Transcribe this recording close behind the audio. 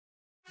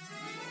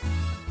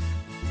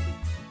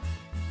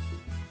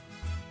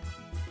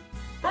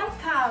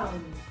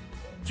Welcome!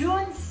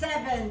 June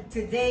 7,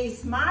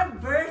 today's my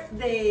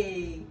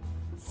birthday.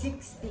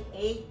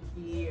 68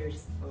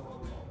 years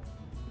old.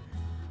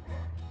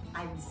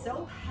 I'm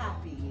so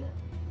happy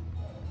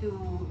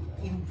to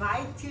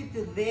invite you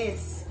to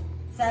this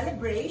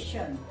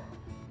celebration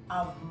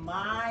of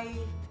my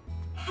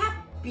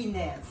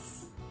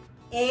happiness.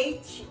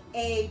 HappINESs.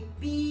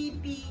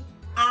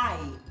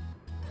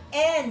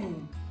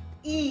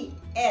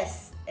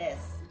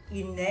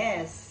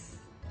 Ines.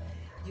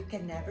 You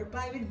can never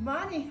buy with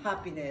money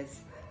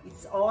happiness.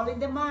 It's all in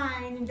the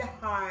mind, in the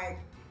heart,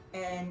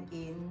 and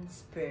in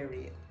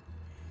spirit.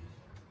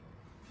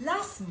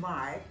 Last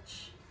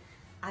March,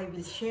 I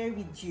will share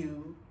with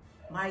you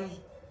my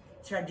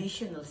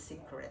traditional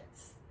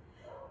secrets.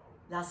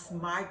 Last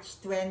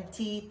March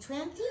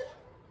 2020,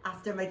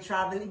 after my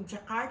travel in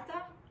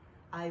Jakarta,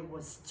 I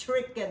was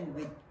stricken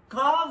with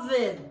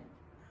COVID.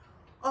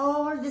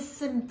 All the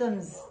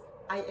symptoms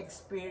I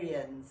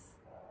experienced: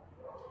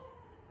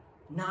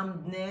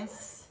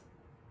 numbness,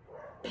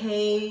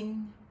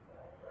 pain,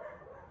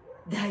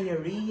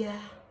 diarrhea,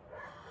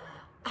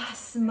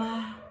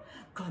 asthma,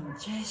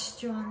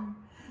 congestion,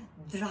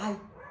 dry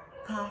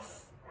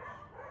cough,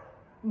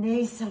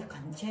 nasal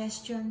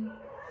congestion,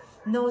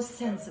 no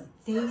sense of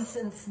taste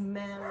and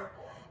smell,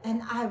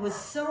 and I was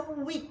so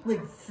weak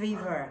with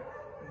fever.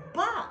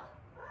 But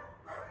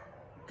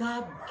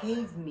God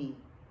gave me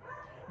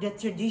the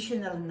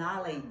traditional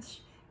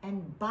knowledge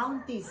and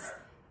bounties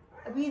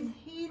within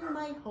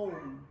my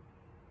home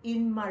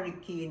in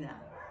Marikina.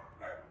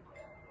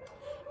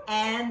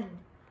 And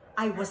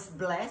I was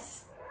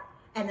blessed,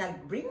 and I'll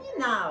bring you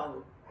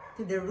now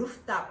to the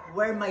rooftop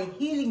where my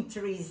healing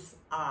trees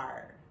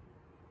are.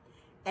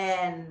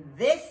 And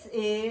this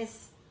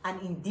is an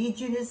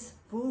indigenous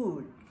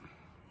food.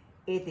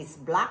 It is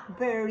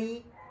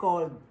blackberry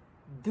called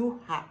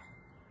duha.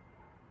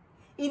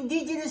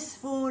 Indigenous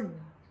food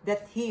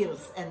that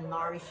heals and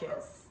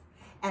nourishes.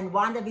 And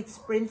one of its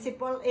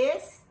principles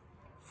is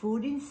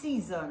food in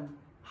season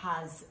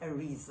has a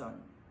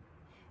reason.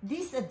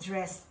 This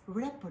addresses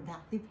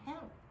reproductive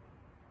health.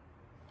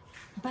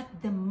 But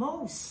the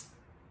most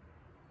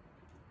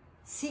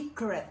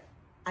secret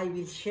I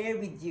will share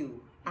with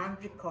you,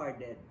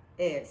 unrecorded,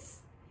 is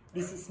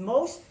this is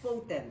most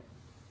potent.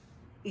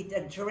 It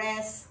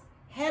addresses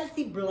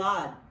healthy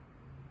blood.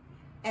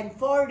 And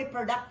for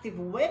reproductive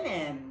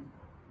women,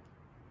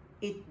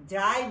 it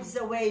drives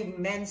away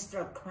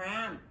menstrual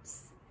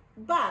cramps.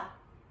 But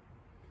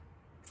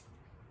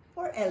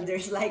for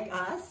elders like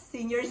us,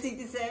 senior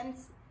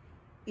citizens,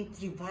 it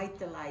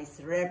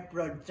revitalizes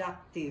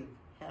reproductive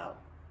health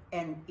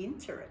and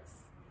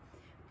interest.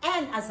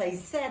 And as I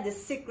said, the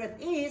secret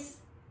is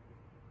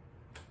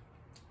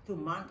to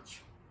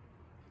munch,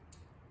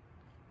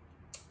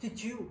 to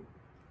chew,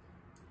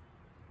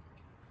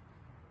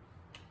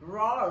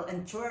 roll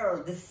and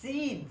twirl the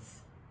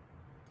seeds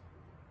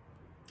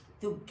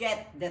to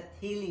get the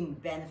healing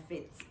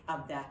benefits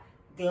of the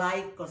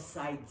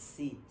glycoside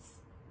seeds.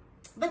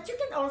 But you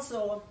can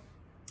also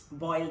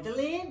boil the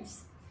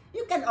leaves.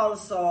 You can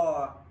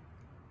also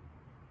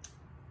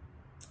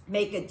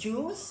make a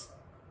juice.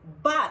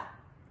 But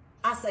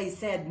as I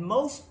said,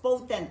 most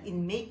potent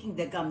in making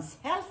the gums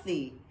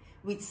healthy,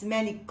 which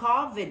many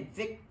COVID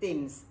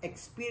victims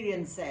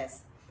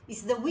experiences,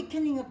 is the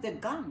weakening of the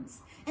gums.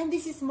 And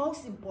this is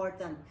most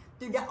important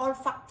to the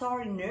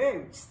olfactory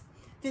nerves,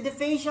 to the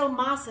facial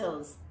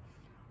muscles,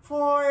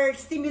 for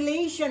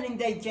stimulation in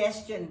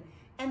digestion,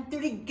 and to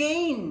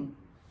regain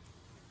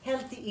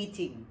healthy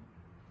eating.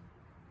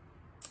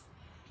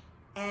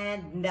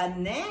 And the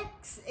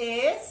next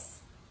is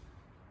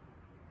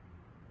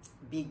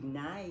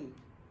Bignay.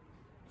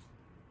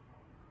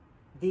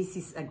 This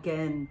is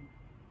again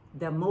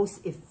the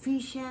most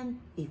efficient,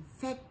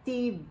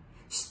 effective,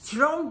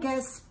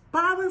 strongest,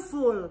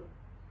 powerful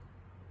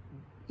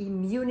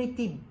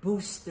immunity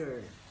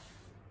booster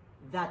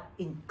that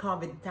in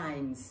COVID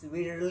times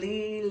we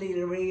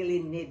really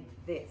need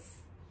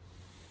this.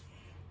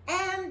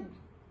 And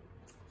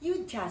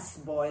you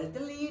just boil the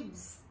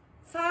leaves,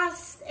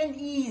 fast and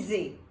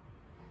easy.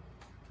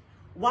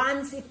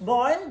 Once it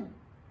boiled,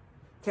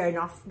 turn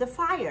off the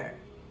fire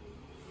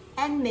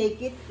and make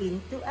it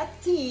into a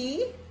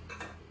tea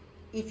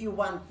if you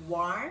want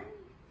warm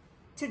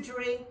to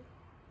drink,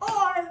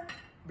 or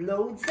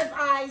loads of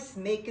ice,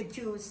 make a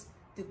juice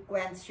to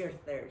quench your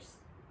thirst.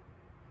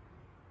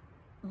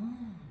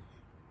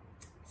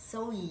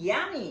 So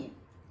yummy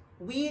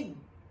with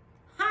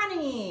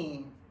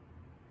honey.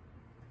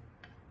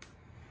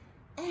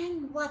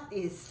 And what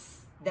is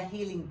the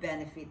healing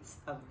benefits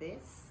of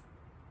this?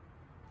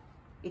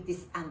 It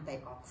is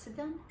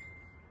antioxidant.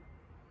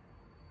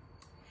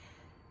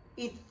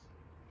 It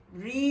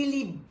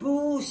really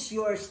boosts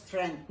your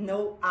strength.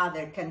 No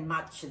other can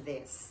match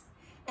this.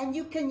 And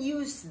you can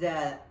use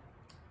the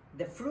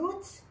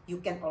fruits. You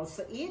can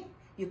also eat.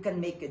 You can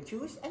make a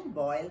juice and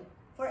boil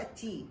for a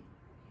tea.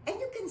 And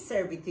you can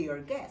serve it to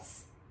your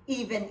guests,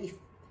 even if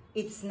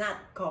it's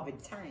not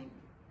COVID time.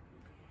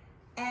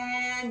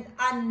 And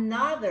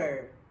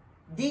another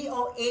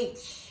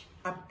DOH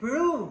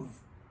approved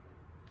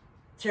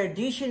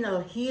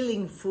traditional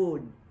healing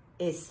food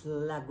is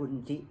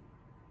lagundi.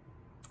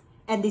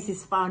 And this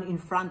is found in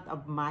front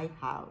of my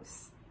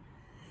house.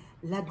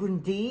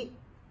 Lagundi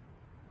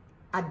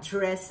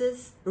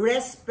addresses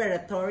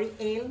respiratory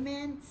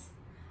ailments,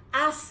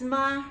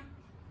 asthma,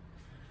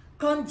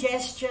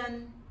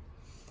 congestion,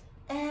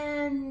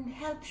 and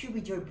helps you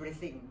with your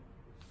breathing.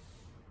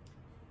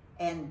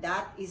 And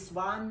that is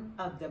one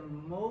of the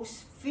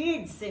most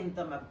feared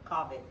symptoms of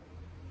COVID.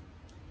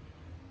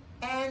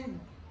 And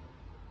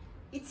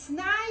it's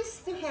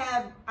nice to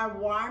have a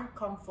warm,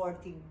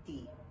 comforting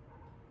tea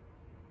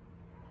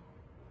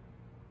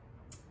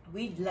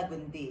with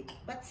lagundi.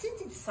 But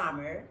since it's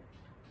summer,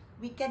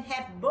 we can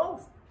have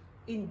both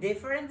in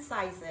different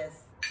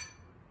sizes.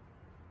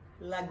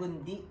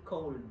 Lagundi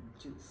cold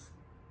juice.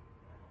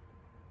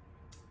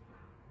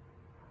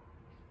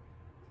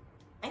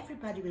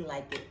 Everybody will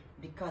like it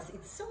because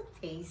it's so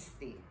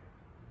tasty.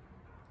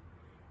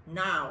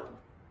 Now,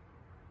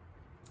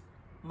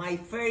 my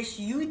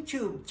first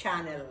YouTube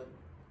channel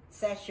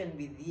session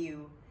with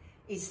you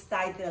is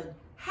titled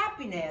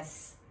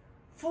HappINESs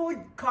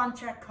Food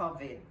Contra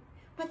COVID.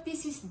 But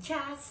this is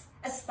just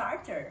a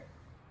starter,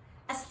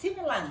 a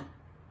stimulant.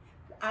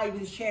 I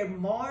will share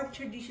more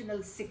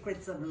traditional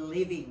secrets of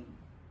living.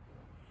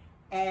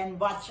 And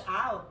watch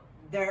out,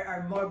 there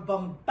are more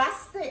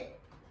bombastic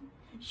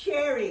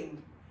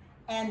sharing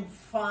and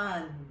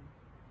fun.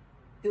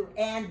 To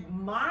end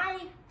my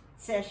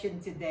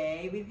session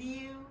today with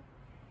you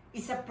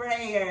is a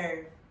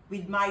prayer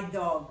with my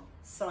dog,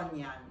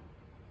 Sonyan.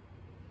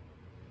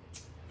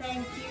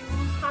 Thank you.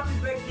 Happy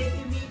birthday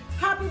to me.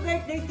 Happy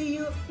birthday to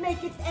you.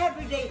 Make it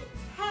every day.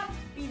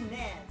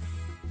 Happiness.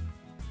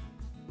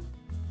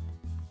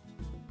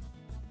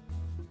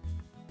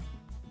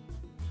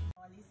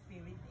 Holy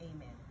Spirit,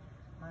 amen.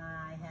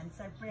 My hands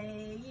are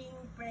praying,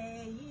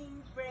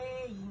 praying,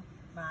 praying.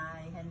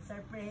 My hands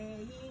are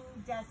praying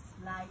just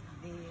like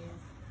this.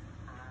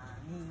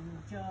 Aming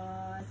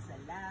Diyos,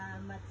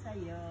 salamat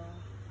sa'yo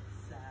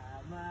sa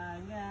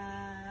mga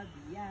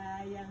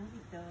biyayang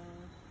ito.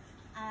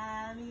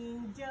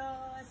 Aming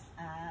Diyos,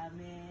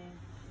 amen.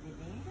 In the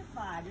name of the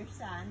Father,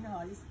 Son,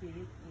 Holy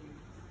Spirit, amen.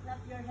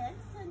 Clap your hands,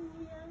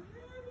 Sonia.